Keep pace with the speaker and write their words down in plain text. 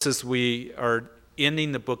As we are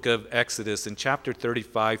ending the book of Exodus in chapter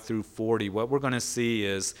 35 through 40, what we're going to see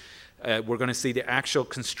is we're going to see the actual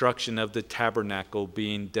construction of the tabernacle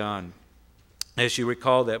being done. As you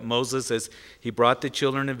recall that Moses, as he brought the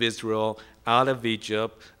children of Israel out of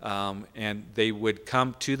Egypt, and they would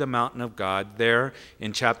come to the mountain of God, there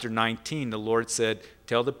in chapter 19, the Lord said,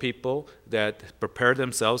 tell the people that prepare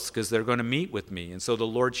themselves because they're going to meet with me. And so the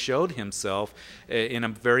Lord showed himself in a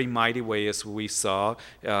very mighty way, as we saw,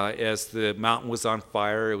 as the mountain was on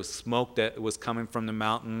fire. It was smoke that was coming from the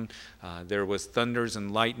mountain. There was thunders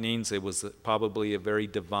and lightnings. It was probably a very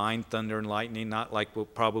divine thunder and lightning, not like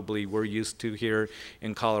what probably we're used to here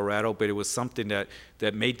in Colorado, but it was something that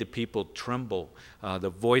made the people tremble. The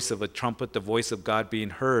voice of a trumpet, the voice of God being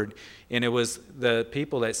heard. And it was the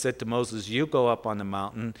people that said to Moses, you go up on the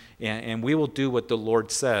mountain and we will do what the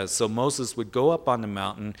Lord says. So Moses would go up on the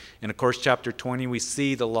mountain. And of course, chapter 20, we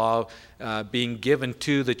see the law being given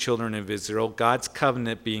to the children of Israel, God's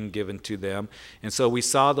covenant being given to them. And so we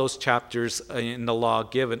saw those chapters in the law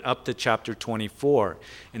given up to chapter 24.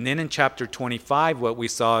 And then in chapter 25, what we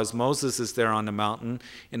saw is Moses is there on the mountain,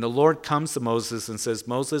 and the Lord comes to Moses and says,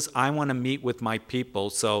 Moses, I want to meet with my people,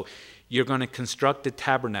 so you're going to construct a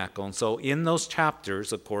tabernacle. And so in those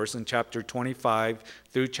chapters, of course, in chapter 25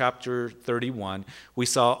 through chapter 31, we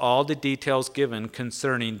saw all the details given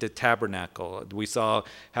concerning the tabernacle. We saw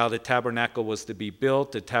how the tabernacle was to be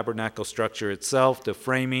built, the tabernacle structure itself, the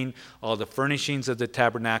framing, all the furnishings of the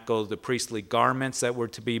tabernacle, the priestly garments that were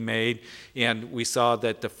to be made. And we saw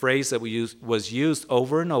that the phrase that was used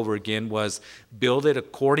over and over again was, build it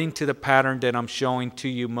according to the pattern that I'm showing to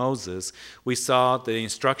you, Moses. We saw the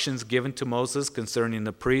instructions given to Moses concerning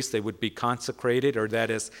the priests. They would be consecrated, or that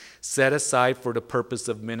is set aside for the purpose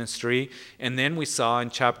of ministry. And then we saw in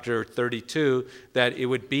chapter 32 that it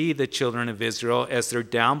would be the children of Israel as they're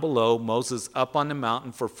down below, Moses up on the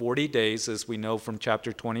mountain for 40 days, as we know from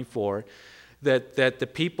chapter 24, that the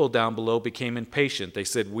people down below became impatient. They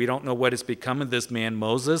said, we don't know what has become of this man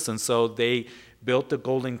Moses. And so they built the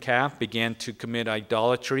golden calf, began to commit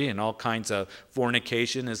idolatry and all kinds of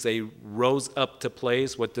fornication as they rose up to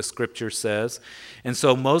place what the scripture says. And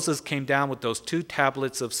so Moses came down with those 2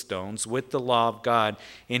 tablets of stones with the law of God,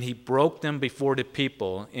 and he broke them before the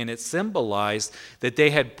people. And it symbolized that they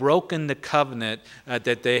had broken the covenant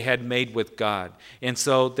that they had made with God. And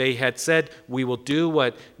so they had said, we will do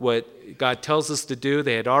what God tells us to do.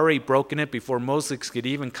 They had already broken it before Moses could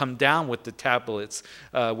even come down with the tablets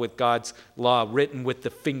with God's law written with the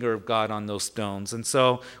finger of God on those stones. And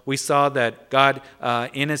so we saw that God,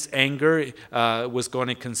 in his anger, was going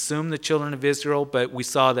to consume the children of Israel, but we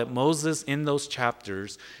saw that Moses, in those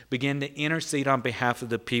chapters, began to intercede on behalf of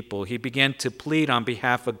the people. He began to plead on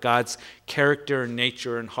behalf of God's character and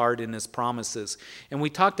nature and heart in his promises. And we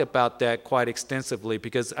talked about that quite extensively,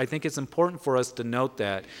 because I think it's important for us to note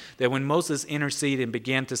that when Moses interceded and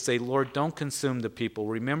began to say, Lord, don't consume the people.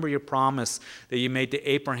 Remember your promise that you made to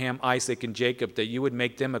Abraham, Isaac, and Jacob, that you would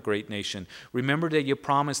make them a great nation. Remember that you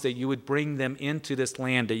promised that you would bring them into this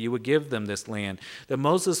land, that you would give them this land. That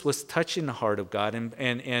Moses was touching the heart of God,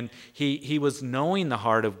 and he was knowing the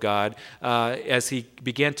heart of God as he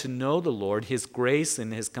began to know the Lord, his grace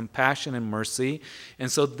and his compassion and mercy.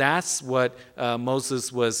 And so that's what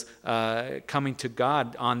Moses was coming to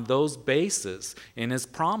God on those bases in his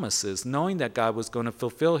promises, knowing that God was going to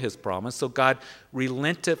fulfill his promise. So God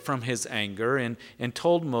relented from his anger and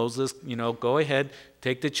told Moses, go ahead,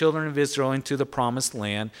 take the children of Israel into the promised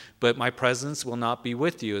land, but my presence will not be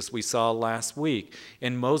with you, as we saw last week.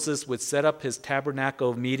 And Moses would set up his tabernacle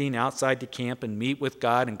of meeting outside the camp and meet with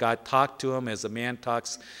God, and God talked to him as a man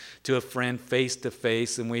talks to a friend face to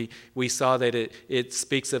face. And we saw that it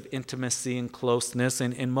speaks of intimacy and closeness.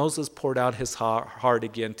 And Moses poured out his heart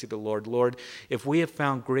again to the Lord. Lord, if we have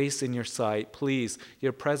found grace in your sight, please,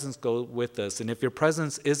 your presence go with us. And if your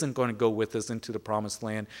presence isn't going to go with us into the promised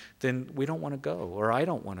land, then we don't want to go, or I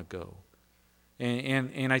don't want to go.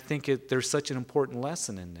 And I think there's such an important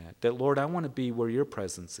lesson in that Lord, I want to be where your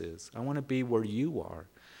presence is. I want to be where you are.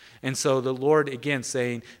 And so the Lord, again,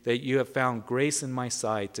 saying that you have found grace in my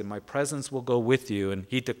sight, and my presence will go with you. And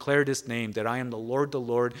he declared his name, that I am the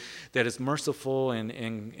Lord, that is merciful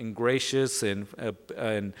and gracious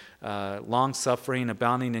and long-suffering,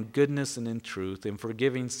 abounding in goodness and in truth, and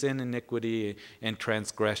forgiving sin, iniquity, and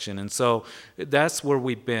transgression. And so that's where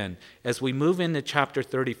we've been. As we move into chapter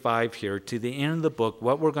 35 here, to the end of the book,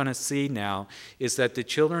 what we're going to see now is that the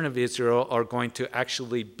children of Israel are going to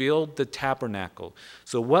actually build the tabernacle.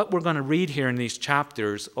 So what what we're going to read here in these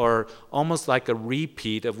chapters are almost like a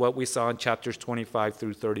repeat of what we saw in chapters 25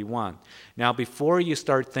 through 31. Now, before you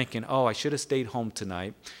start thinking, oh, I should have stayed home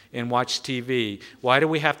tonight and watched TV, why do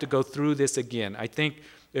we have to go through this again? I think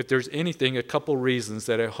if there's anything, a couple reasons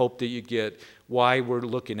that I hope that you get why we're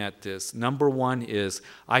looking at this. Number one is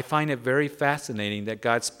I find it very fascinating that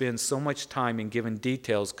God spends so much time in giving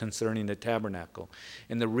details concerning the tabernacle.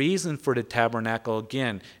 And the reason for the tabernacle,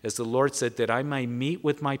 again, is the Lord said that I might meet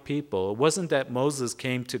with my people. It wasn't that Moses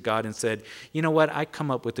came to God and said, you know what, I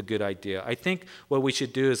come up with a good idea. I think what we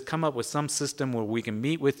should do is come up with some system where we can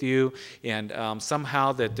meet with you and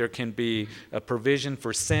somehow that there can be a provision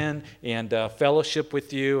for sin and fellowship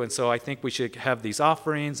with you. And so I think we should have these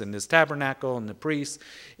offerings and this tabernacle and the priests.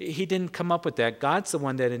 He didn't come up with that. God's the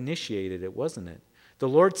one that initiated it, wasn't it? The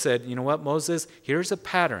Lord said, you know what, Moses, here's a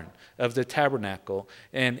pattern of the tabernacle,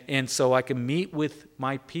 and so I can meet with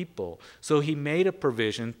my people. So he made a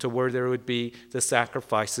provision to where there would be the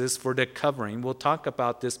sacrifices for the covering. We'll talk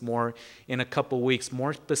about this more in a couple weeks,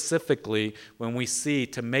 more specifically when we see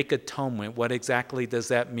to make atonement. What exactly does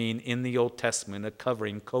that mean in the Old Testament? A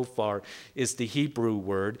covering, kofar, is the Hebrew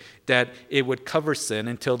word, that it would cover sin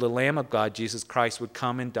until the Lamb of God, Jesus Christ, would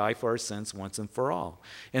come and die for our sins once and for all.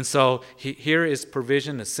 And so here is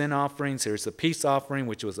provision, the sin offerings. Here's the peace offering,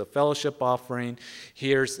 which was a fellowship offering.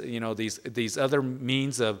 Here's these other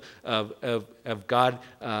means of God,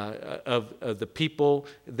 of the people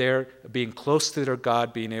there being close to their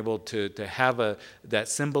God, being able to have that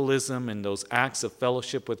symbolism and those acts of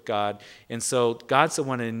fellowship with God. And so God's the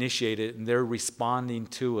one that initiated it, and they're responding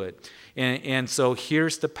to it. And so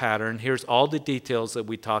here's the pattern. Here's all the details that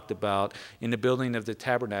we talked about in the building of the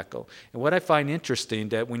tabernacle. And what I find interesting,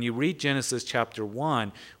 that when you read Genesis chapter 1,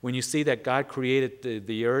 when you see that God created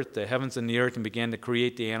the earth, the heavens and the earth, and began to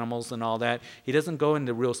create the animals and all that, he doesn't go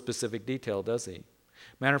into real specific detail, does he?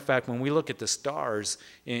 Matter of fact, when we look at the stars,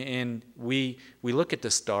 and we look at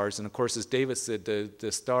the stars, and of course, as David said,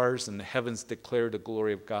 the stars and the heavens declare the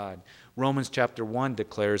glory of God. Romans chapter 1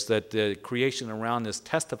 declares that the creation around us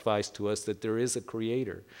testifies to us that there is a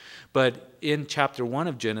creator. But in chapter 1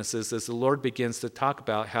 of Genesis, as the Lord begins to talk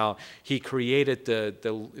about how he created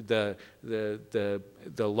the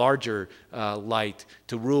larger light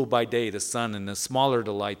to rule by day, the sun, and the smaller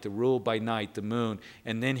the light to rule by night, the moon,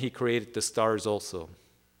 and then he created the stars also.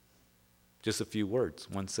 Just a few words,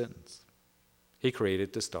 one sentence. He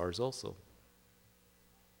created the stars also.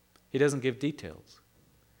 He doesn't give details.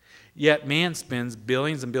 Yet man spends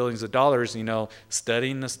billions and billions of dollars,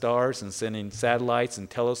 studying the stars and sending satellites and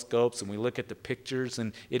telescopes, and we look at the pictures,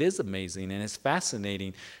 and it is amazing, and it's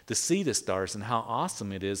fascinating to see the stars and how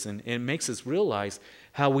awesome it is, and it makes us realize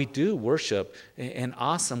how we do worship an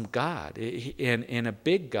awesome God, and a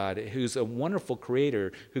big God who's a wonderful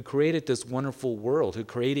creator, who created this wonderful world, who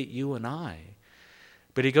created you and I.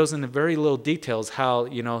 But he goes into very little details how,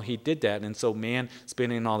 he did that. And so man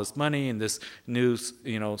spending all this money and this new,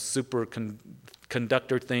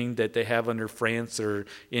 superconductor thing that they have under France or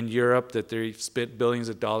in Europe, that they spent billions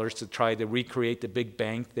of dollars to try to recreate the Big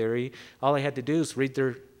Bang Theory. All they had to do is read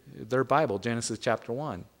their Bible, Genesis chapter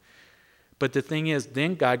 1. But the thing is,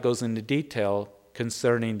 then God goes into detail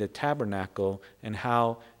concerning the tabernacle and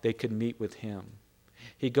how they could meet with him.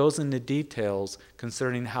 He goes into details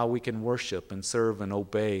concerning how we can worship and serve and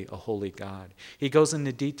obey a holy God. He goes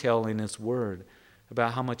into detail in his word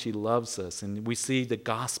about how much he loves us. And we see the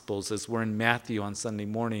Gospels as we're in Matthew on Sunday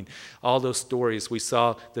morning. All those stories. We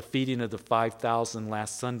saw the feeding of the 5,000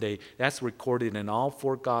 last Sunday. That's recorded in all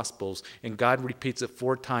 4 Gospels. And God repeats it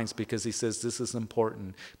 4 times because he says this is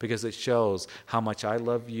important, because it shows how much I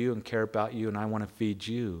love you and care about you, and I want to feed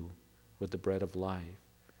you with the bread of life.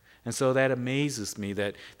 And so that amazes me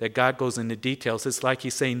that God goes into details. It's like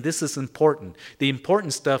he's saying, this is important. The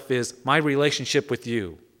important stuff is my relationship with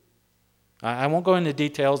you. I won't go into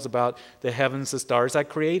details about the heavens, the stars. I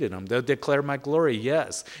created them. They'll declare my glory.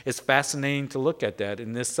 Yes, it's fascinating to look at that.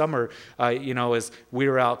 And this summer, as we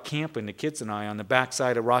were out camping, the kids and I, on the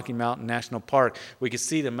backside of Rocky Mountain National Park, we could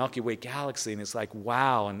see the Milky Way galaxy, and it's like,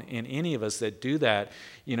 wow. And any of us that do that,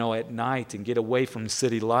 at night and get away from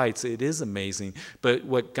city lights, it is amazing. But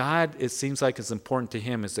what God, it seems like is important to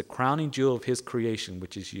him, is the crowning jewel of his creation,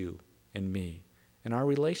 which is you and me and our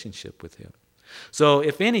relationship with him. So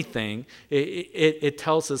if anything, it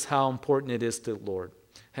tells us how important it is to the Lord.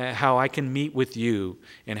 how I can meet with you,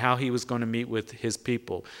 and how he was going to meet with his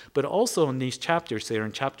people. But also in these chapters here,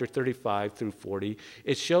 in chapter 35 through 40,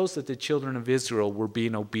 it shows that the children of Israel were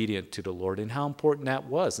being obedient to the Lord and how important that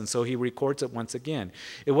was. And so he records it once again.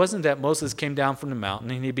 It wasn't that Moses came down from the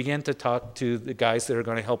mountain and he began to talk to the guys that are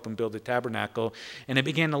going to help him build the tabernacle, and they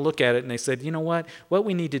began to look at it and they said, you know what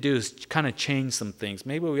we need to do is kind of change some things.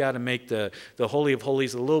 Maybe we ought to make the Holy of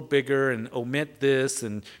Holies a little bigger and omit this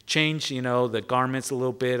and change, the garments a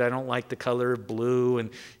little bit. I don't like the color blue, and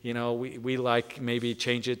we like maybe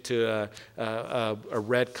change it to a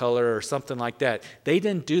red color or something like that. They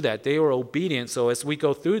didn't do that. They were obedient. So as we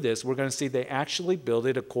go through this, we're going to see they actually built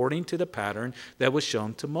it according to the pattern that was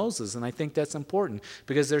shown to Moses. And I think that's important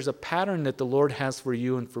because there's a pattern that the Lord has for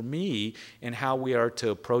you and for me in how we are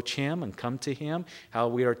to approach him and come to him, how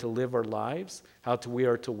we are to live our lives, we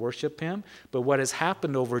are to worship him. But what has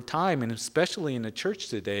happened over time, and especially in the church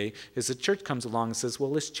today, is the church comes along and says, well,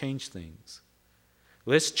 let's change things.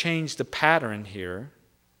 Let's change the pattern here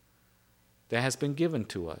that has been given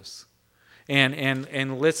to us.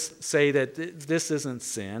 And let's say that this isn't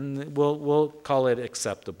sin. We'll call it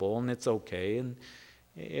acceptable, and it's okay.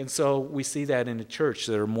 And so we see that in the church.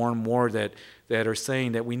 There are more and more that are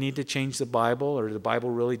saying that we need to change the Bible, or the Bible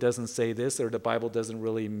really doesn't say this, or the Bible doesn't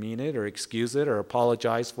really mean it, or excuse it, or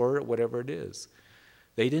apologize for it, whatever it is.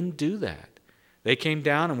 They didn't do that. They came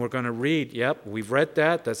down and we're going to read, yep, we've read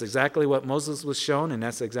that. That's exactly what Moses was shown, and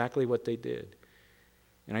that's exactly what they did.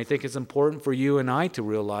 And I think it's important for you and I to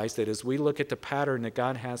realize that as we look at the pattern that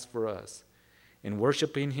God has for us, in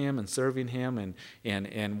worshiping him and serving him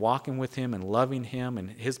and walking with him and loving him and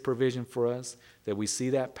his provision for us, that we see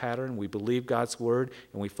that pattern, we believe God's word,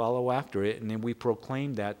 and we follow after it, and then we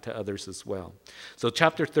proclaim that to others as well. So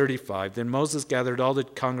chapter 35, then Moses gathered all the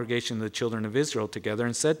congregation of the children of Israel together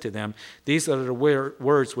and said to them, these are the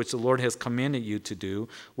words which the Lord has commanded you to do.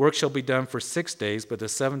 Work shall be done for 6 days, but the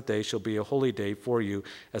seventh day shall be a holy day for you,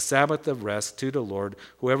 a Sabbath of rest to the Lord.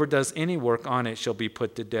 Whoever does any work on it shall be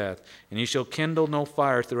put to death, and you shall kindle no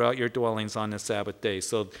fire throughout your dwellings on the Sabbath day.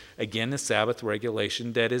 So again, the Sabbath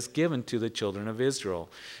regulation that is given to the children of Israel.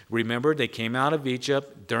 Remember, they came out of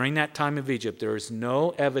Egypt. During that time of Egypt, there is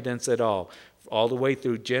no evidence at all the way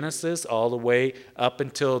through Genesis, all the way up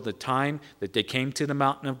until the time that they came to the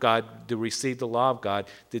mountain of God to receive the law of God,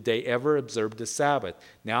 did they ever observe the Sabbath.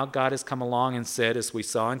 Now God has come along and said, as we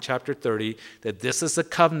saw in chapter 30, that this is a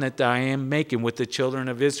covenant that I am making with the children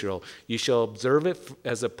of Israel. You shall observe it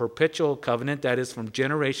as a perpetual covenant, that is from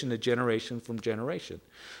generation to generation from generation.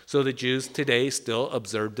 So the Jews today still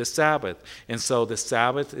observe the Sabbath. And so the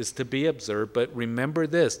Sabbath is to be observed, but remember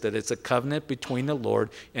this, that it's a covenant between the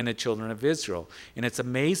Lord and the children of Israel. And it's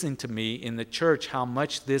amazing to me in the church how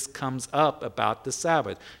much this comes up about the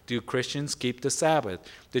Sabbath. Do Christians keep the Sabbath?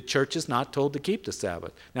 The church is not told to keep the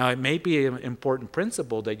Sabbath. Now, it may be an important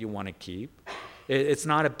principle that you want to keep. It's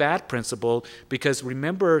not a bad principle, because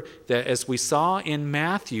remember that as we saw in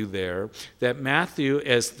Matthew there, that Matthew,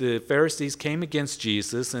 as the Pharisees came against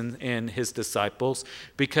Jesus and his disciples,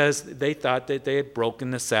 because they thought that they had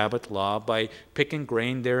broken the Sabbath law by picking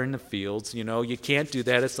grain there in the fields. You can't do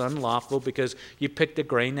that. It's unlawful because you pick the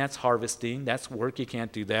grain, that's harvesting, that's work, you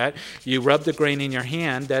can't do that. You rub the grain in your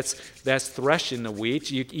hand, that's threshing the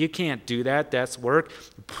wheat. You can't do that, that's work.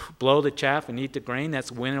 Blow the chaff and eat the grain,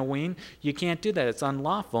 that's winnowing. You can't do that. It's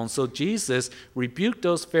unlawful. And so Jesus rebuked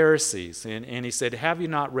those Pharisees, and he said, have you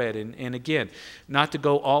not read? And again, not to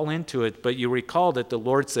go all into it, but you recall that the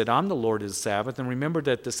Lord said, I'm the Lord of the Sabbath. And remember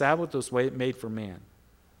that the Sabbath was made for man,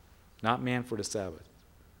 not man for the Sabbath.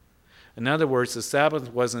 In other words, the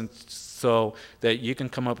Sabbath wasn't so that you can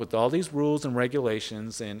come up with all these rules and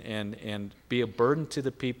regulations and be a burden to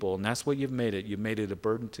the people. And that's what you've made it. You've made it a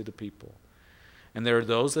burden to the people. And there are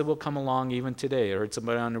those that will come along even today. I heard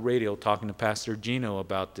somebody on the radio talking to Pastor Gino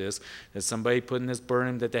about this, that somebody putting this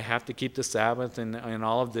burden that they have to keep the Sabbath and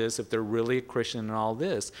all of this if they're really a Christian and all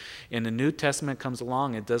this. And the New Testament comes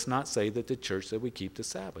along, it does not say that the church that we keep the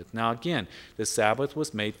Sabbath. Now again, the Sabbath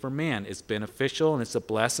was made for man. It's beneficial and it's a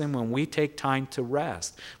blessing when we take time to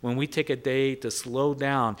rest, when we take a day to slow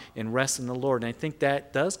down and rest in the Lord. And I think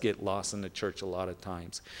that does get lost in the church a lot of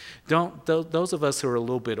times. Those of us who are a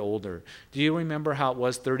little bit older, do you remember how it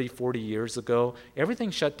was 30, 40 years ago? Everything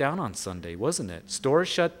shut down on Sunday, wasn't it? Stores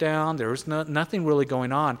shut down. There was nothing really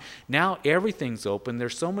going on. Now everything's open.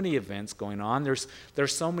 There's so many events going on. There's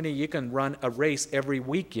so many. You can run a race every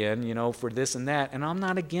weekend, for this and that. And I'm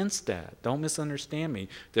not against that. Don't misunderstand me.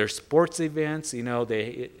 There's sports events.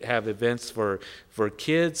 They have events for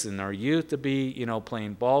kids and our youth to be,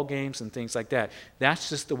 playing ball games and things like that. That's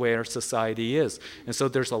just the way our society is. And so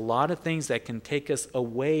there's a lot of things that can take us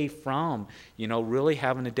away from, really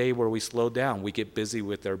having a day where we slow down. We get busy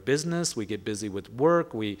with our business, we get busy with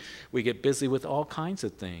work, we get busy with all kinds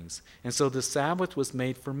of things. And so the Sabbath was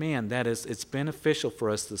made for man. That is, it's beneficial for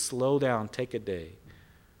us to slow down, take a day,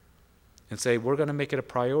 and say, we're going to make it a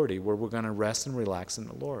priority where we're going to rest and relax in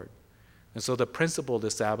the Lord. And so the principle of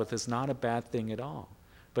the Sabbath is not a bad thing at all.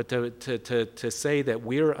 But to say that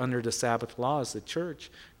we're under the Sabbath law as the church,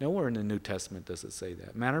 nowhere in the New Testament does it say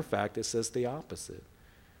that. Matter of fact, it says the opposite.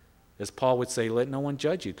 As Paul would say, let no one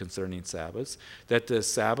judge you concerning Sabbaths. That the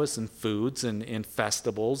Sabbaths and foods and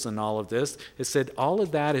festivals and all of this, it said all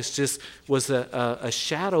of that was a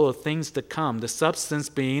shadow of things to come. The substance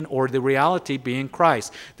being, or the reality being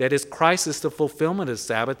Christ. That is, Christ is the fulfillment of the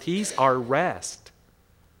Sabbath. He's our rest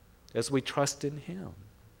as we trust in Him,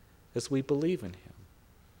 as we believe in Him.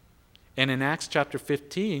 And in Acts chapter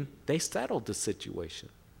 15, they settled the situation.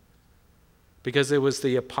 Because it was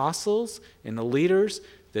the apostles and the leaders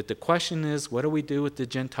that the question is, what do we do with the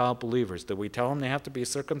Gentile believers? Do we tell them they have to be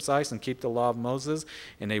circumcised and keep the law of Moses?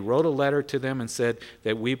 And they wrote a letter to them and said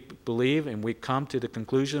that we believe and we come to the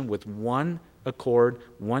conclusion with one accord,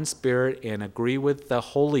 one spirit, and agree with the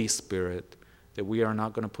Holy Spirit that we are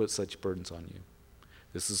not going to put such burdens on you.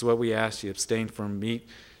 This is what we ask you: abstain from meat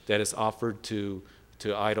that is offered to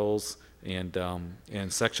idols, and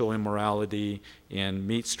sexual immorality, and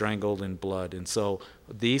meat strangled, and blood. And so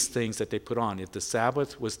these things that they put on, if the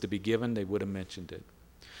Sabbath was to be given, they would have mentioned it.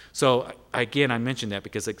 So again, I mentioned that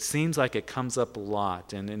because it seems like it comes up a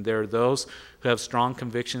lot. And there are those who have strong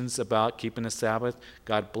convictions about keeping the Sabbath.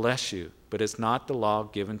 God bless you. But it's not the law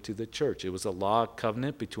given to the church. It was a law, a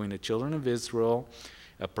covenant between the children of Israel,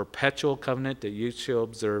 a perpetual covenant that you shall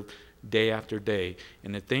observe day after day.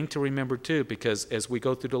 And the thing to remember too, because as we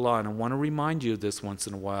go through the law, and I want to remind you of this once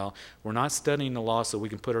in a while, we're not studying the law so we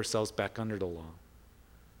can put ourselves back under the law.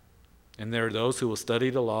 And there are those who will study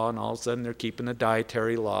the law and all of a sudden they're keeping the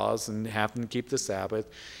dietary laws and having to keep the Sabbath.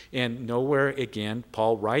 And nowhere, again,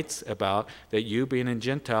 Paul writes about that you being a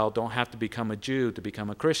Gentile don't have to become a Jew to become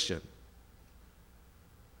a Christian.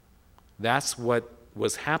 That's what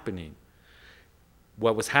was happening.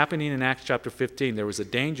 What was happening in Acts chapter 15, there was a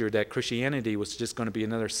danger that Christianity was just going to be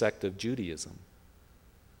another sect of Judaism.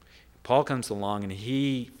 Paul comes along and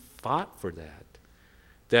he fought for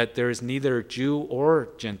that there is neither Jew or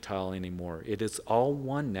Gentile anymore. It is all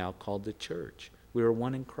one now, called the church. We are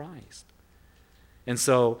one in Christ. And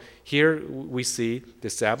so here we see the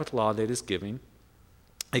Sabbath law that is given.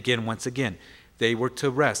 Once again, they were to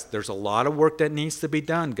rest. There's a lot of work that needs to be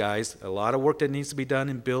done, guys. A lot of work that needs to be done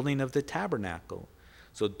in building of the tabernacle.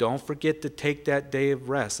 So don't forget to take that day of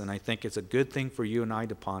rest. And I think it's a good thing for you and I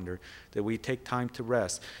to ponder, that we take time to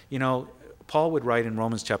rest. Paul would write in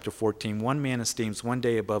Romans chapter 14, one man esteems one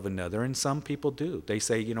day above another, and some people do. They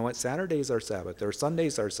say, you know what, Saturday's our Sabbath, or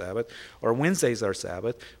Sunday's our Sabbath, or Wednesday's our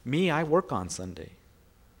Sabbath. Me, I work on Sunday.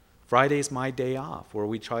 Friday's my day off, where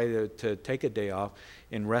we try to take a day off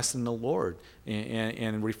and rest in the Lord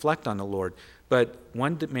and reflect on the Lord. But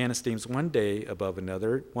one man esteems one day above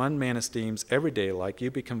another. One man esteems every day alike.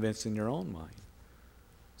 You be convinced in your own mind.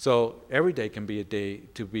 So every day can be a day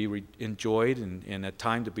to be enjoyed and a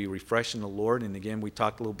time to be refreshed in the Lord. And again, we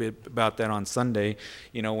talked a little bit about that on Sunday,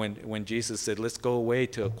 when Jesus said, let's go away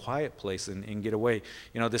to a quiet place and get away.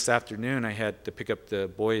 This afternoon I had to pick up the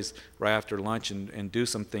boys right after lunch and do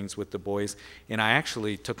some things with the boys. And I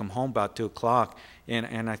actually took them home about 2 o'clock.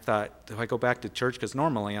 And I thought, do I go back to church? Because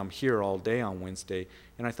normally I'm here all day on Wednesday.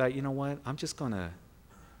 And I thought, you know what? I'm just going to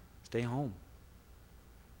stay home.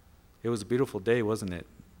 It was a beautiful day, wasn't it?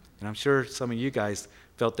 And I'm sure some of you guys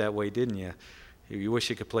felt that way, didn't you? You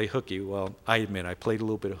wish you could play hooky. Well, I admit I played a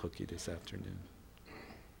little bit of hooky this afternoon.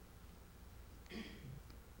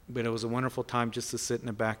 But it was a wonderful time just to sit in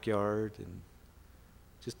the backyard and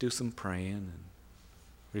just do some praying and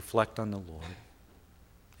reflect on the Lord.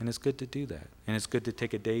 And it's good to do that. And it's good to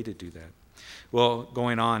take a day to do that. Well,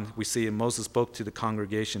 going on, we see Moses spoke to the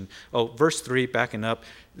congregation. Verse 3, backing up.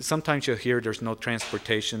 Sometimes you'll hear there's no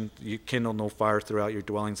transportation. You kindle no fire throughout your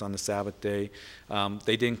dwellings on the Sabbath day.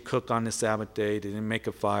 They didn't cook on the Sabbath day. They didn't make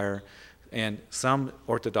a fire. And some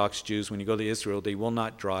Orthodox Jews, when you go to Israel, they will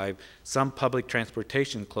not drive. Some public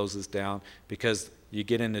transportation closes down because you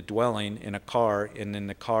get in a dwelling in a car, and then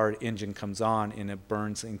the car engine comes on, and it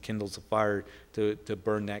burns and kindles a fire to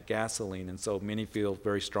burn that gasoline. And so many feel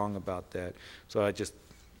very strong about that. So I just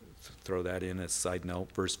throw that in as a side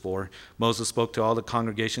note. Verse 4, Moses spoke to all the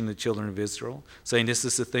congregation of the children of Israel, saying, this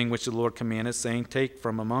is the thing which the Lord commanded, saying, take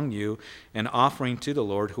from among you an offering to the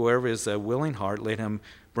Lord. Whoever is a willing heart, let him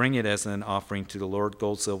bring it as an offering to the Lord,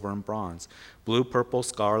 gold, silver, and bronze, blue, purple,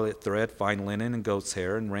 scarlet thread, fine linen, and goat's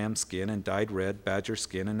hair, and ram skin, and dyed red, badger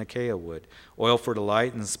skin, and acacia wood, oil for the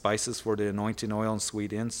light, and spices for the anointing oil, and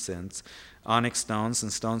sweet incense, onyx stones,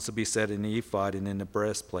 and stones to be set in the ephod and in the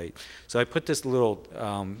breastplate. So I put this little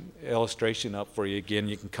illustration up for you again.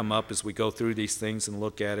 You can come up as we go through these things and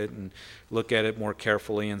look at it more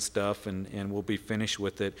carefully and stuff, and we'll be finished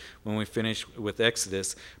with it when we finish with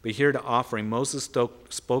Exodus. But here the offering, Moses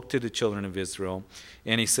spoke to the children of Israel,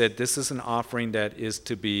 and he said, this is an offering that is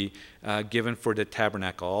to be given for the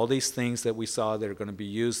tabernacle. All these things that we saw that are going to be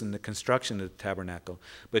used in the construction of the tabernacle.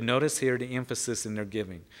 But notice here the emphasis in their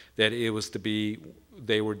giving, that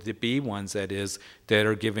they were to be ones, that is, that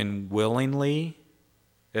are given willingly,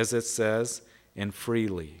 as it says, and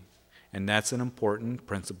freely. And that's an important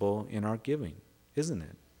principle in our giving, isn't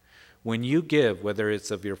it? When you give, whether it's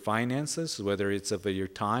of your finances, whether it's of your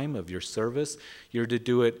time, of your service, you're to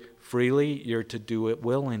do it freely, you're to do it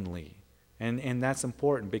willingly. And that's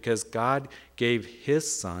important because God gave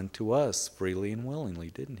his son to us freely and willingly,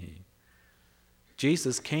 didn't he?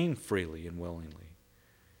 Jesus came freely and willingly.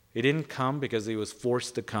 He didn't come because he was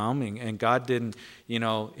forced to come, and God didn't,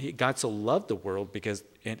 God so loved the world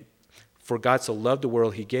for God so loved the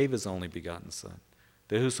world, he gave his only begotten son,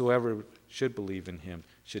 that whosoever should believe in him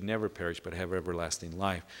should never perish but have everlasting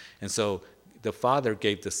life. And so the Father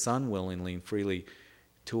gave the Son willingly and freely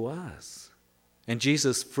to us. And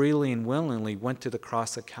Jesus freely and willingly went to the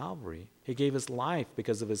cross of Calvary. He gave his life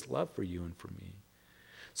because of his love for you and for me.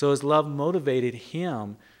 So his love motivated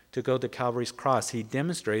him to go to Calvary's cross. He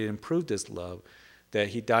demonstrated and proved his love, that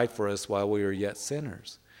he died for us while we were yet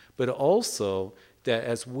sinners. But also that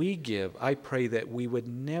as we give, I pray that we would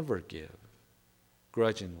never give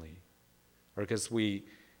grudgingly, or because we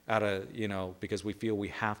feel we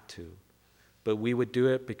have to. But we would do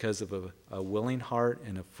it because of a willing heart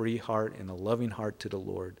and a free heart and a loving heart to the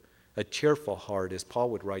Lord. A cheerful heart, as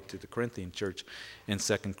Paul would write to the Corinthian church in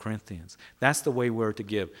 2 Corinthians. That's the way we're to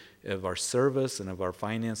give of our service and of our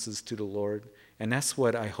finances to the Lord. And that's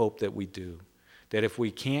what I hope that we do. That if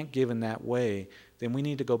we can't give in that way, then we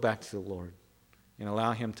need to go back to the Lord and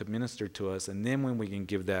allow him to minister to us. And then when we can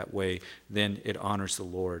give that way, then it honors the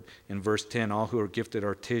Lord. In verse 10, all who are gifted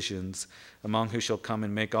artisans, among who shall come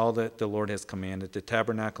and make all that the Lord has commanded, the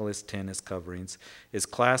tabernacle, its tent, its coverings, its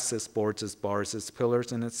clasps, its boards, its bars, its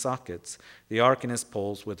pillars, and its sockets, the ark and its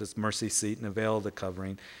poles with its mercy seat and the veil of the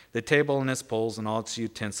covering, the table and its poles and all its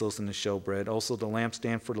utensils and the showbread, also the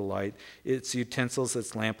lampstand for the light, its utensils,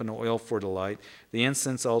 its lamp and oil for the light, the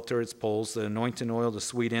incense altar, its poles, the anointing oil, the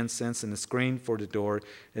sweet incense, and the screen for the door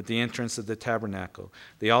at the entrance of the tabernacle,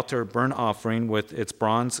 the altar of burnt offering with its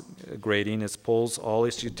bronze grating, its poles, all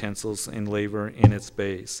its utensils, and laver in its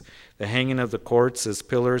base, the hanging of the courts, its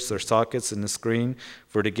pillars, their sockets, and the screen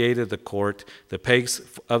for the gate of the court, the pegs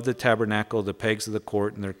of the tabernacle, the pegs of the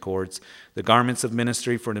court and their cords, the garments of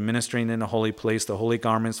ministry for the ministering in the holy place, the holy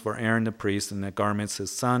garments for Aaron the priest, and the garments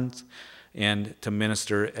his sons, and to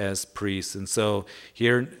minister as priests. And so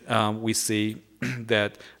here we see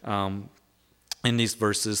that in these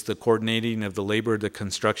verses, the coordinating of the labor, the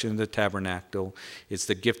construction of the tabernacle, it's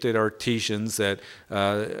the gifted artisans that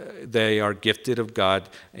they are gifted of God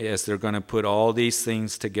as they're going to put all these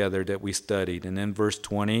things together that we studied. And then verse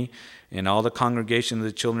 20, and all the congregation of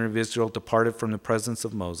the children of Israel departed from the presence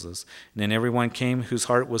of Moses. And then everyone came whose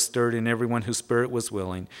heart was stirred, and everyone whose spirit was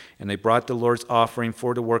willing. And they brought the Lord's offering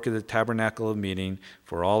for the work of the tabernacle of meeting,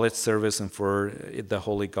 for all its service, and for the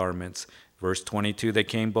holy garments. Verse 22, they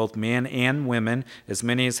came both men and women, as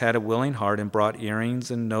many as had a willing heart, and brought earrings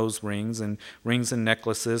and nose rings and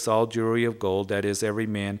necklaces, all jewelry of gold, that is, every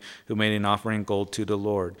man who made an offering of gold to the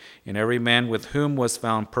Lord. And every man with whom was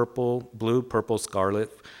found blue, purple, scarlet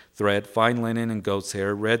thread, fine linen and goat's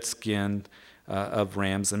hair, red skin of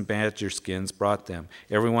rams and badger skins brought them.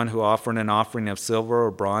 Everyone who offered an offering of silver or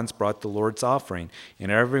bronze brought the Lord's offering.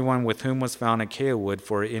 And everyone with whom was found acacia wood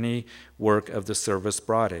for any work of the service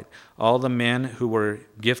brought it. All the men who were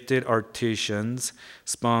gifted artisans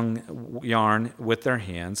spun yarn with their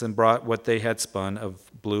hands and brought what they had spun of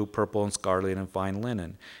blue, purple, and scarlet and fine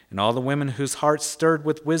linen. And all the women whose hearts stirred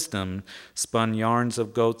with wisdom spun yarns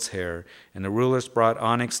of goat's hair. And the rulers brought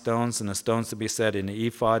onyx stones and the stones to be set in the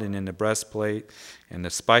ephod and in the breastplate, and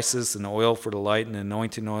the spices and the oil for the light and the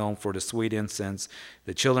anointing oil and for the sweet incense.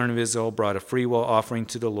 The children of Israel brought a freewill offering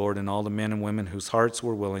to the Lord, and all the men and women whose hearts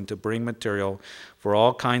were willing to bring material for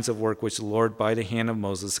all kinds of work which the Lord by the hand of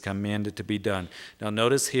Moses commanded to be done. Now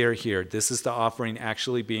notice here, this is the offering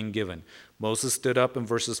actually being given. Moses stood up in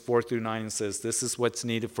verses 4 through 9 and says, this is what's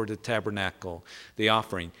needed for the tabernacle, the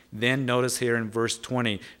offering. Then notice here in verse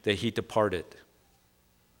 20 that he departed.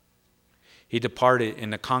 He departed,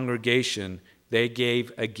 and the congregation, they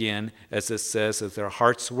gave again, as it says, as their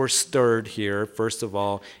hearts were stirred here, first of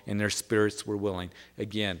all, and their spirits were willing.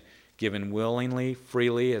 Again, given willingly,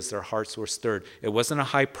 freely, as their hearts were stirred. It wasn't a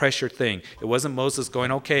high-pressure thing. It wasn't Moses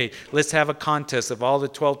going, okay, let's have a contest of all the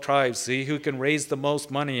 12 tribes, see who can raise the most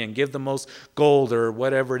money and give the most gold or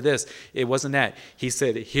whatever this. It wasn't that. He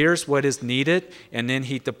said, here's what is needed, and then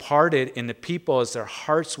he departed, and the people, as their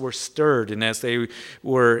hearts were stirred, and as they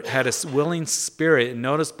had a willing spirit, and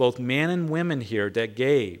notice both men and women here that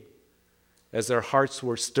gave, as their hearts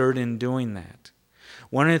were stirred in doing that.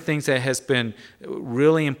 One of the things that has been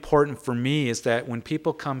really important for me is that when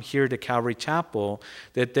people come here to Calvary Chapel,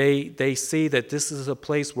 that they see that this is a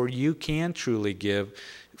place where you can truly give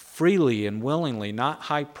freely and willingly, not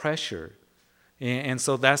high pressure. And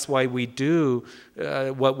so that's why we do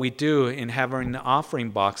what we do in having the offering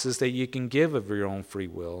boxes, that you can give of your own free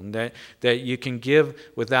will, and that you can give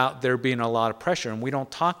without there being a lot of pressure. And we don't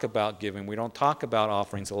talk about giving. We don't talk about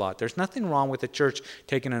offerings a lot. There's nothing wrong with the church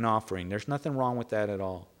taking an offering. There's nothing wrong with that at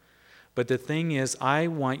all. But the thing is, I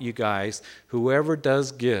want you guys, whoever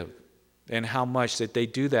does give, and how much, that they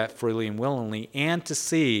do that freely and willingly, and to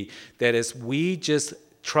see that as we just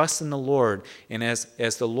trust in the Lord, and as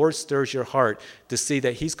the Lord stirs your heart, to see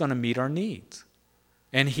that He's going to meet our needs.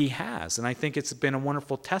 And He has. And I think it's been a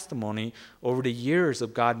wonderful testimony over the years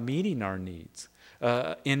of God meeting our needs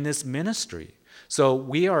in this ministry. So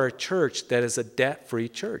we are a church that is a debt-free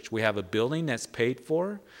church. We have a building that's paid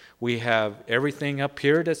for. We have everything up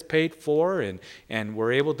here that's paid for, and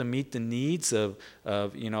we're able to meet the needs of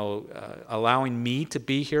allowing me to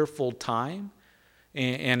be here full time.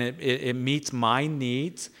 And it meets my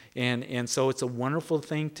needs, and so it's a wonderful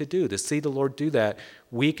thing to do, to see the Lord do that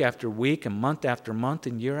week after week and month after month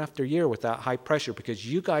and year after year without high pressure, because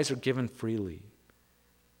you guys are given freely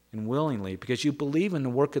and willingly because you believe in the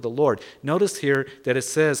work of the Lord. Notice here that it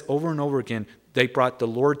says over and over again, they brought the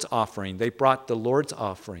Lord's offering. They brought the Lord's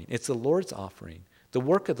offering. It's the Lord's offering, the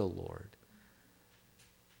work of the Lord.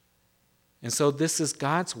 And so this is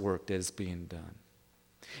God's work that is being done.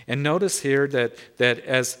 And notice here that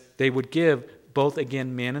as they would give, both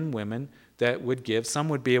again men and women that would give, some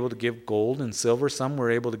would be able to give gold and silver, some were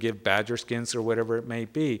able to give badger skins or whatever it may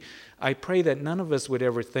be. I pray that none of us would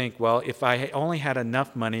ever think, well, if I only had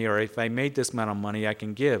enough money, or if I made this amount of money, I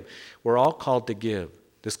can give. We're all called to give.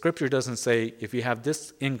 The scripture doesn't say if you have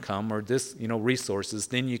this income or this resources,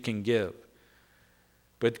 then you can give.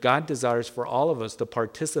 But God desires for all of us to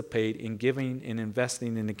participate in giving and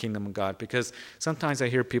investing in the kingdom of God. Because sometimes I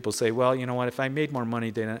hear people say, well, you know what, if I made more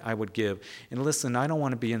money, then I would give. And listen, I don't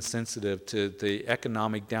want to be insensitive to the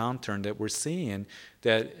economic downturn that we're seeing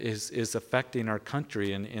that is affecting our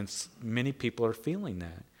country, and many people are feeling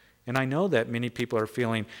that. And I know that many people are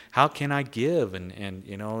feeling, how can I give? And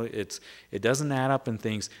it doesn't add up in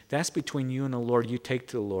things. That's between you and the Lord. You take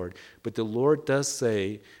to the Lord. But the Lord does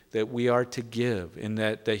say that we are to give, and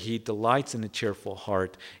that He delights in a cheerful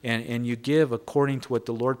heart. And you give according to what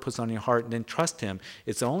the Lord puts on your heart, and then trust Him.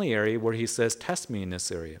 It's the only area where He says, test me in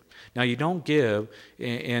this area. Now, you don't give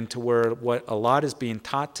into where what a lot is being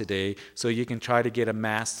taught today, so you can try to get a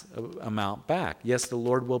mass amount back. Yes, the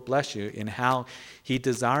Lord will bless you in how He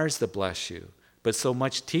desires to bless you. But so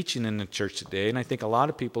much teaching in the church today, and I think a lot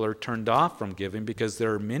of people are turned off from giving because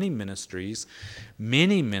there are many ministries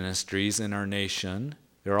in our nation,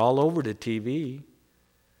 they're all over the TV,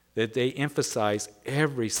 that they emphasize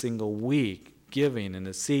every single week giving and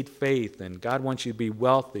the seed faith, and God wants you to be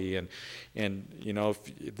wealthy, and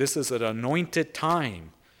if this is an anointed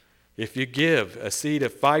time. If you give a seed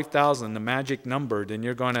of 5,000, the magic number, then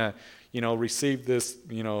you're going to receive this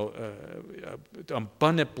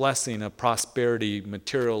abundant blessing of prosperity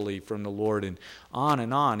materially from the Lord, and on.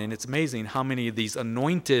 And it's amazing how many of these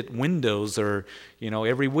anointed windows are,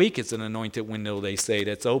 every week it's an anointed window, they say,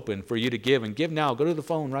 that's open for you to give, and give now, go to the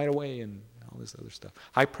phone right away, and all this other stuff,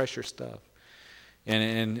 high pressure stuff.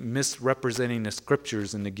 And misrepresenting the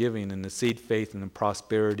scriptures and the giving and the seed faith and the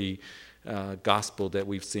prosperity gospel that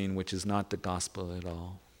we've seen, which is not the gospel at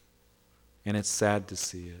all. And it's sad to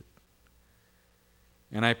see it.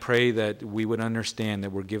 And I pray that we would understand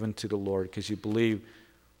that we're given to the Lord because you believe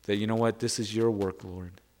that, you know what, this is your work,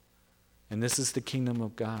 Lord. And this is the kingdom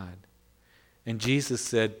of God. And Jesus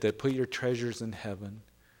said that put your treasures in heaven.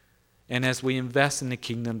 And as we invest in the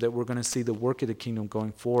kingdom, that we're going to see the work of the kingdom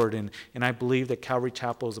going forward. And I believe that Calvary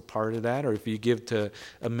Chapel is a part of that. Or if you give to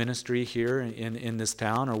a ministry here in this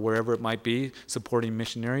town or wherever it might be, supporting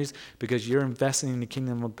missionaries, because you're investing in the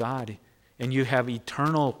kingdom of God. And you have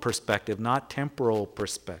eternal perspective, not temporal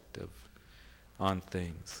perspective on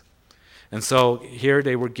things. And so here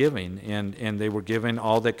they were giving, and they were giving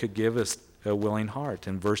all that could give us a willing heart.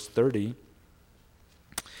 In verse 30,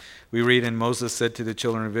 we read, and Moses said to the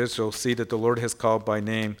children of Israel, see that the Lord has called by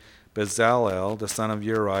name Bezalel, the son of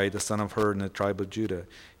Uri, the son of Hur, in the tribe of Judah,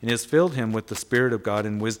 and has filled him with the Spirit of God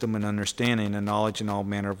in wisdom and understanding and knowledge and all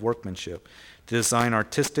manner of workmanship, to design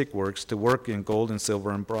artistic works, to work in gold and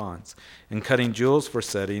silver and bronze, and cutting jewels for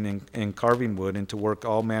setting and carving wood, and to work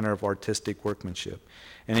all manner of artistic workmanship.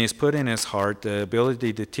 And he has put in his heart the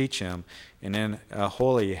ability to teach him, and in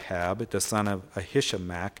Aholiab, the son of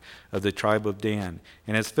Ahishamach of the tribe of Dan,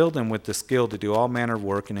 and has filled him with the skill to do all manner of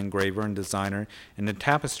work, an engraver and designer, and a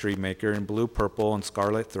tapestry maker in blue, purple, and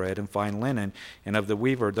scarlet thread, and fine linen, and of the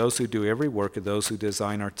weaver, those who do every work of those who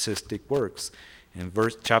design artistic works. In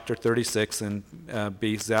chapter 36, and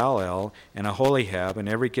Bezalel and Aholiab, and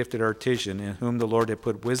every gifted artisan in whom the Lord had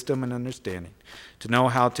put wisdom and understanding, to know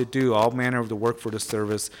how to do all manner of the work for the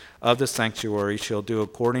service of the sanctuary, shall do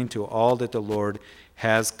according to all that the Lord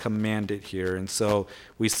has commanded here. And so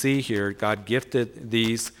we see here God gifted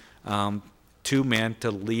these two men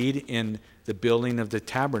to lead in the building of the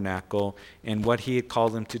tabernacle and what he had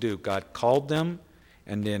called them to do. God called them,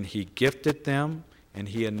 and then he gifted them, and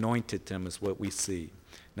he anointed them, is what we see.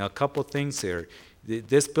 Now, a couple things here.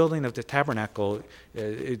 This building of the tabernacle,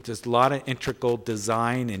 there's a lot of integral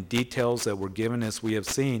design and details that were given, as we have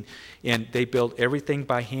seen. And they built everything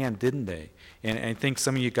by hand, didn't they? And I think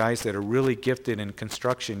some of you guys that are really gifted in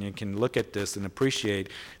construction, you can look at this and appreciate,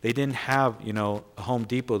 they didn't have, a Home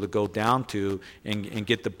Depot to go down to and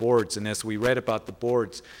get the boards. And as we read about the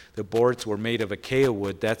boards were made of acacia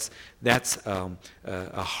wood. That's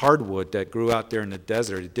a hardwood that grew out there in the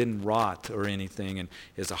desert. It didn't rot or anything, and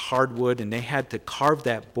it's a hardwood, and they had to carve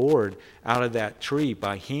that board out of that tree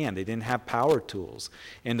by hand. They didn't have power tools.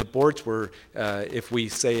 And the boards were, if we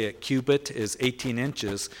say a cubit is 18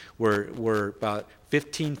 inches, were about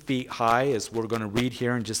 15 feet high, as we're going to read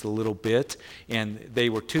here in just a little bit, and they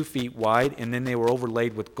were 2 feet wide, and then they were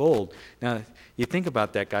overlaid with gold. Now, you think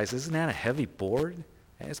about that, guys. Isn't that a heavy board?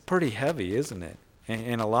 It's pretty heavy, isn't it?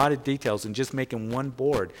 And a lot of details in just making one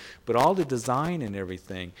board, but all the design and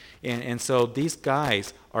everything. And so these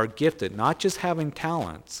guys are gifted, not just having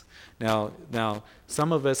talents. Now,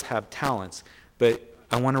 some of us have talents, but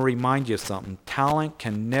I want to remind you of something. Talent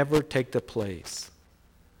can never take the place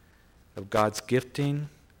of God's gifting,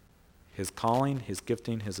 his calling, his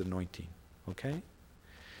gifting, his anointing. Okay?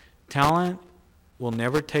 Talent will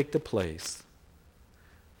never take the place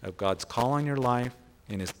of God's call on your life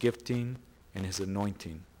and his gifting and his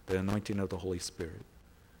anointing, the anointing of the Holy Spirit.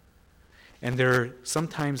 And there are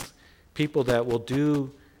sometimes people that will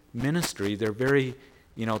do ministry, they're very,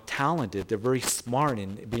 talented, they're very smart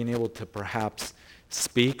in being able to perhaps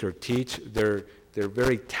speak or teach. They're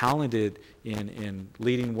very talented in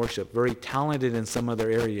leading worship, very talented in some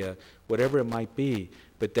other area, whatever it might be,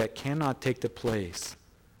 but that cannot take the place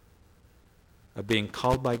of being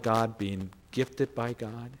called by God, being gifted by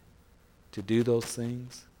God to do those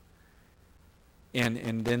things.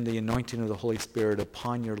 And then the anointing of the Holy Spirit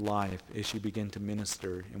upon your life as you begin to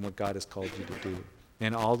minister in what God has called you to do.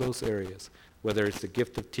 In all those areas, whether it's the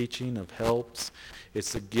gift of teaching, of helps,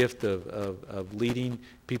 it's the gift of leading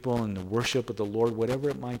people in the worship of the Lord, whatever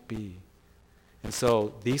it might be. And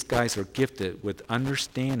so these guys are gifted with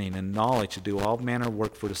understanding and knowledge to do all manner of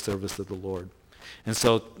work for the service of the Lord. And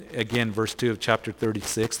so, again, verse 2 of chapter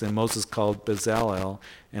 36, then Moses called Bezalel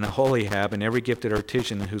and Aholiab and every gifted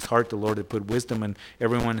artisan in whose heart the Lord had put wisdom, and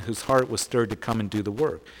everyone whose heart was stirred to come and do the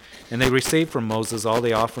work. And they received from Moses all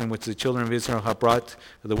the offering which the children of Israel had brought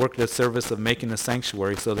to the work of the service of making the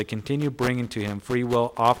sanctuary. So they continued bringing to him free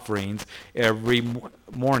will offerings every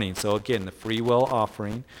morning. So again, the free will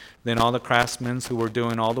offering. Then all the craftsmen who were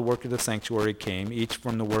doing all the work of the sanctuary came, each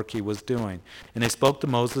from the work he was doing. And they spoke to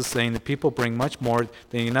Moses, saying, the people bring much more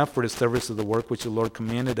than enough for the service of the work which the Lord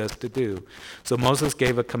commanded us to do. So Moses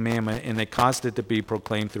gave a commandment, and they caused it to be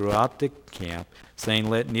proclaimed throughout the camp, saying,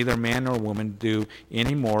 let neither man nor woman do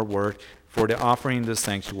any more work for the offering of the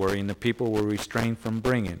sanctuary, and the people were restrained from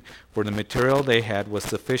bringing. For the material they had was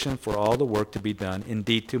sufficient for all the work to be done,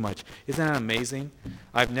 indeed too much. Isn't that amazing?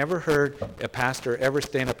 I've never heard a pastor ever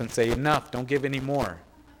stand up and say, enough, don't give any more.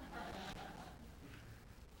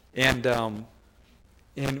 And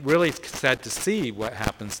really it's sad to see what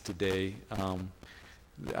happens today.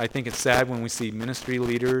 I think it's sad when we see ministry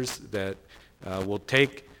leaders that will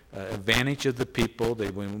take advantage of the people.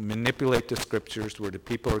 They will manipulate the scriptures where the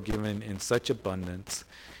people are given in such abundance,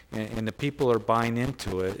 and the people are buying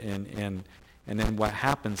into it. And then what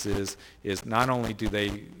happens is not only do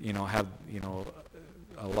they have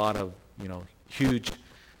a lot of huge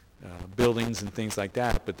buildings and things like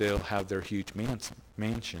that, but they'll have their huge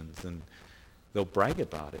mansions, and they'll brag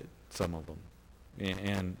about it. Some of them,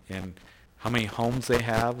 and how many homes they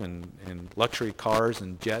have, and luxury cars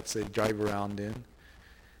and jets they drive around in,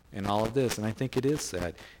 and all of this. And I think it is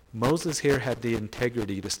sad. Moses here had the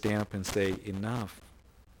integrity to stand up and say, enough.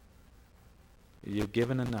 You've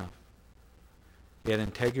given enough. He had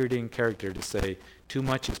integrity and character to say, too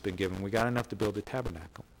much has been given. We got enough to build a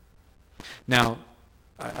tabernacle. Now,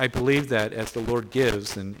 I believe that as the Lord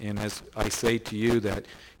gives, and as I say to you that,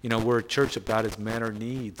 we're a church of God has met our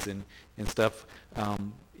needs and stuff.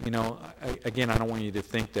 Again, I don't want you to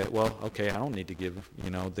think that, well, okay, I don't need to give,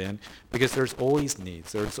 then, because there's always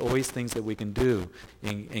needs. There's always things that we can do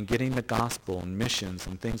in getting the gospel and missions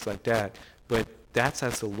and things like that. But that's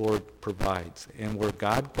as the Lord provides. And where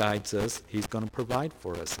God guides us, he's going to provide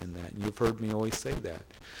for us in that. And you've heard me always say that.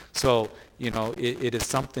 So, it is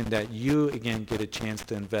something that you, again, get a chance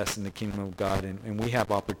to invest in the kingdom of God. And we have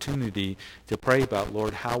opportunity to pray about,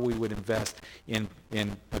 Lord, how we would invest in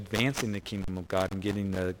advancing the kingdom of God and getting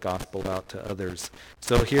the gospel out to others.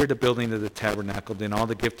 So here, the building of the tabernacle, then all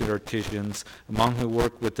the gifted artisans among who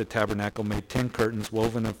worked with the tabernacle made 10 curtains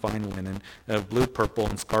woven of fine linen, of blue, purple,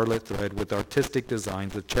 and scarlet thread, with artistic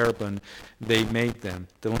designs of cherubim. They made them.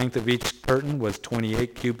 The length of each curtain was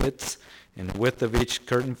 28 cubits, and the width of each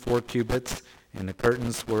curtain 4 cubits, and the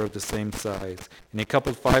curtains were of the same size. And he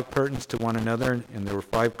coupled 5 curtains to one another, and there were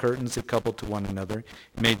 5 curtains he coupled to one another.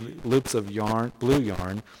 He made loops of yarn, blue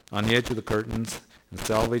yarn, on the edge of the curtains, and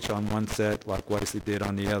selvage on one set. Likewise he did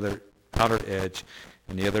on the other outer edge,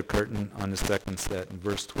 and the other curtain on the second set. In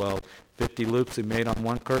verse 12, 50 loops he made on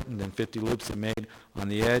one curtain, then 50 loops he made on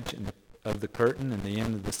the edge of the curtain, and the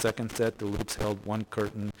end of the second set, the loops held one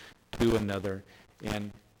curtain to another.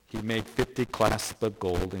 And he made 50 clasps of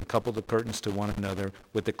gold and coupled the curtains to one another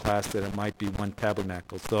with the clasp that it might be one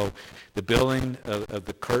tabernacle. So the building of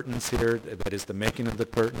the curtains here, that is the making of the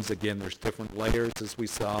curtains, again, there's different layers as we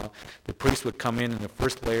saw. The priest would come in the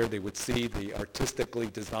first layer, they would see the artistically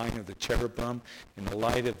design of the cherubim, and the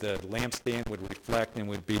light of the lampstand would reflect and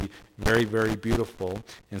would be very, very beautiful.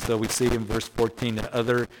 And so we see in verse 14 the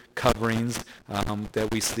other coverings that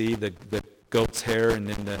we see, the goat's hair, and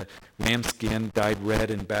then the lamb skin dyed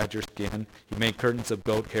red and badger skin. He made curtains of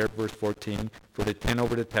goat hair, verse 14. For the tent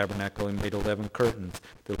over the tabernacle, he made 11 curtains.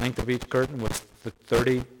 The length of each curtain was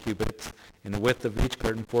 30 cubits, and the width of each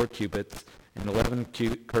curtain 4 cubits, and 11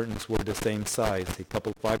 curtains were the same size. He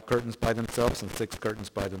coupled 5 curtains by themselves and 6 curtains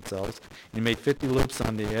by themselves. He made 50 loops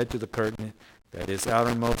on the edge of the curtain, that is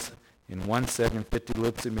outermost, in one set, and 50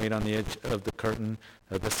 loops he made on the edge of the curtain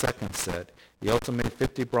of the second set. He also made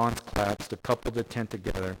 50 bronze clasps to couple the tent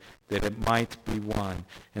together, that it might be one.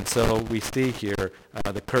 And so we see here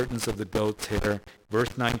the curtains of the goat's hair.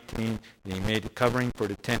 Verse 19, he made a covering for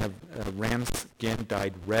the tent of ram skin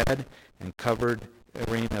dyed red, and covered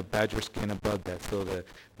ring of badger skin above that. So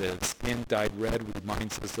the skin dyed red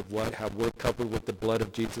reminds us of how we're covered with the blood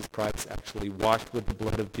of Jesus Christ, actually washed with the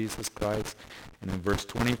blood of Jesus Christ. And in verse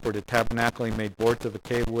 20, for the tabernacle he made boards of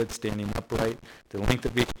acacia wood standing upright. The length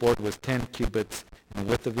of each board was 10 cubits, and the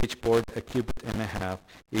width of each board 1.5 cubits.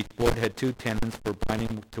 Each board had 2 tenons for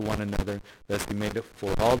binding to one another. Thus he made it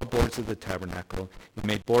for all the boards of the tabernacle. He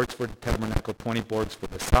made boards for the tabernacle, 20 boards for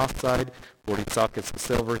the south side, 40 sockets of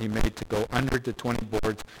silver he made to go under the 20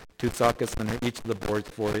 boards, 2 sockets under each of the boards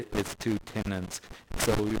for its 2 tenons.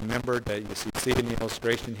 So we remember that you see in the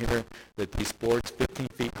illustration here that these boards, 15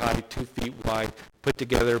 feet high, 2 feet wide, put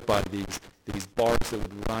together by these bars that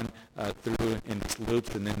would run through in these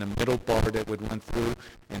loops, and then the middle bar that would run through,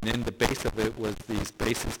 and then the base of it was these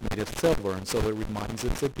bases made of silver. And so it reminds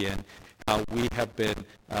us again how we have been,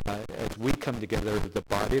 as we come together, the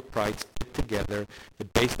body of Christ fit together. The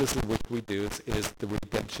basis of which we do is the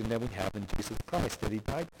redemption that we have in Jesus Christ, that he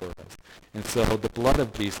died for us. And so the blood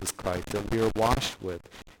of Jesus Christ that we are washed with.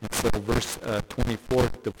 And so verse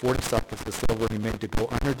 24, the 40 sockets of silver he made to go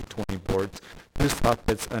under the 20 boards, 2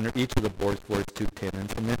 sockets under each of the boards for its 2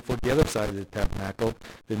 tenons. And then for the other side of the tabernacle,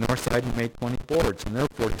 the north side, he made 20 boards, and there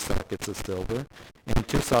were 40 sockets of silver, and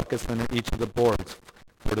 2 sockets under each of the boards.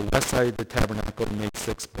 For the west side of the tabernacle, he made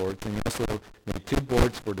 6 boards, and he also made 2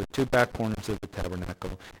 boards for the 2 back corners of the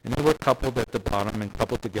tabernacle. And they were coupled at the bottom and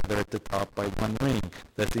coupled together at the top by one ring.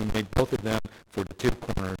 Thus he made both of them for the 2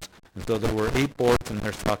 corners. And so there were 8 boards in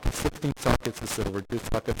their sockets, 16 sockets of silver, 2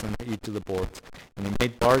 sockets under each of the boards. And he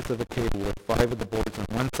made bars of acacia wood, 5 of the boards on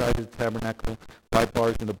one side of the tabernacle, 5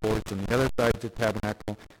 bars of the boards on the other side of the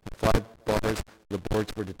tabernacle, and 5 bars of the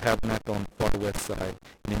boards for the tabernacle on the far west side.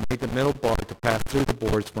 And he made the middle bar to pass through the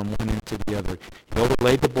boards from one end to the other. He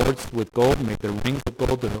overlaid the boards with gold, made the rings of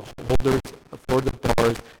gold, the holders for the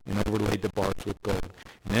bars, and overlaid the bars with gold.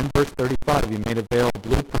 And then verse 35, he made a veil of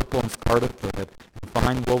blue, purple, and scarlet thread, and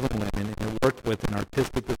fine woven linen, and it worked with an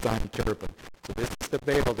artistic design of cherubim. So this is the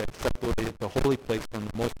veil that separated the holy place from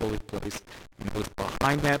the most holy place. And it was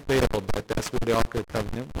behind that veil that's where the Ark of the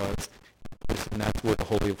Covenant was, and that's where the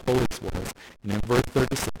Holy of Holies was. And in verse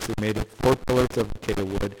 36, he made 4 pillars of acacia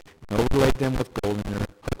wood, and overlaid them with gold, and their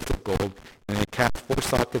hooks of gold, and he cast 4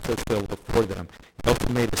 sockets of silver for them. He also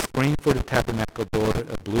made a screen for the tabernacle door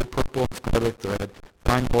of blue, purple, and scarlet thread,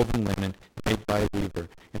 fine woven linen, made by a weaver.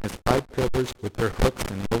 And his 5 pillars with their hooks,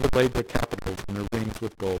 and he overlaid their capitals and their rings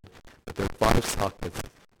with gold, but their 5 sockets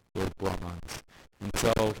were bronze. And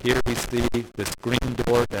so here we see the screen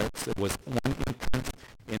door that was one entrance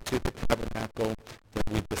into the tabernacle that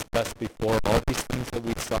we discussed before. All these things that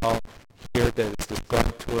we saw here that is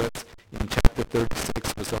described to us in chapter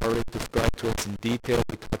 36 was already described to us in detail.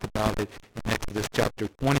 We talked about it in Exodus chapter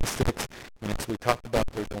 26. And as we talked about,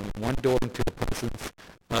 there's only one door into the presence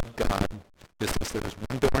of God. There's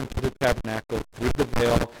one door into the tabernacle through the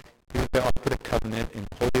veil, through the Ark of the Covenant, and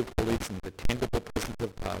the Holy of Holies, and the tangible presence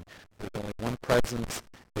of God. There's only one presence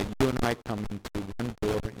that you and I come into, one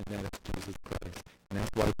door, and that is Jesus Christ. And that's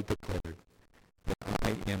why we declared that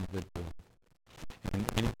I am the door. And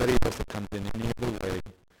anybody else that comes in any other way,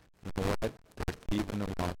 you know what? They're a thief and a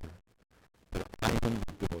robber. But I am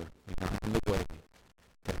the door, and I am the way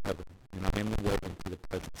to heaven, and I am the way into the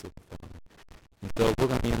presence of the Father. And so we're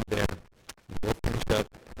going to end there. And we'll finish up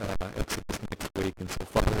Exodus next week. And so,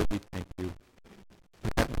 Father, we thank you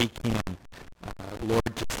that we can, Lord,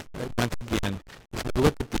 just once again, as we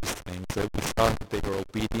look at these things, that we saw that they were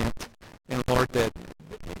obedient. And, Lord, that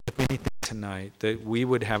if anything tonight, that we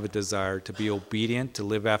would have a desire to be obedient, to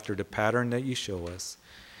live after the pattern that you show us.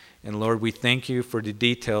 And, Lord, we thank you for the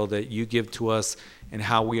detail that you give to us and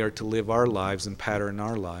how we are to live our lives and pattern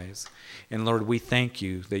our lives. And, Lord, we thank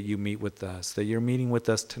you that you meet with us, that you're meeting with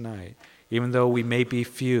us tonight. Even though we may be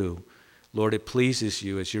few, Lord, it pleases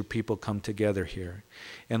you as your people come together here.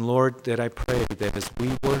 And, Lord, that I pray that as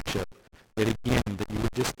we worship, that again, that you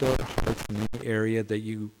would just stir our hearts in any area that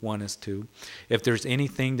you want us to. If there's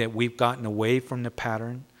anything that we've gotten away from the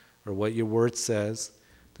pattern or what your word says,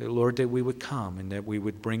 that, Lord, that we would come and that we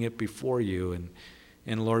would bring it before you.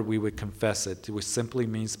 And Lord, we would confess it. It simply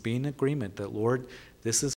means be in agreement that, Lord, this is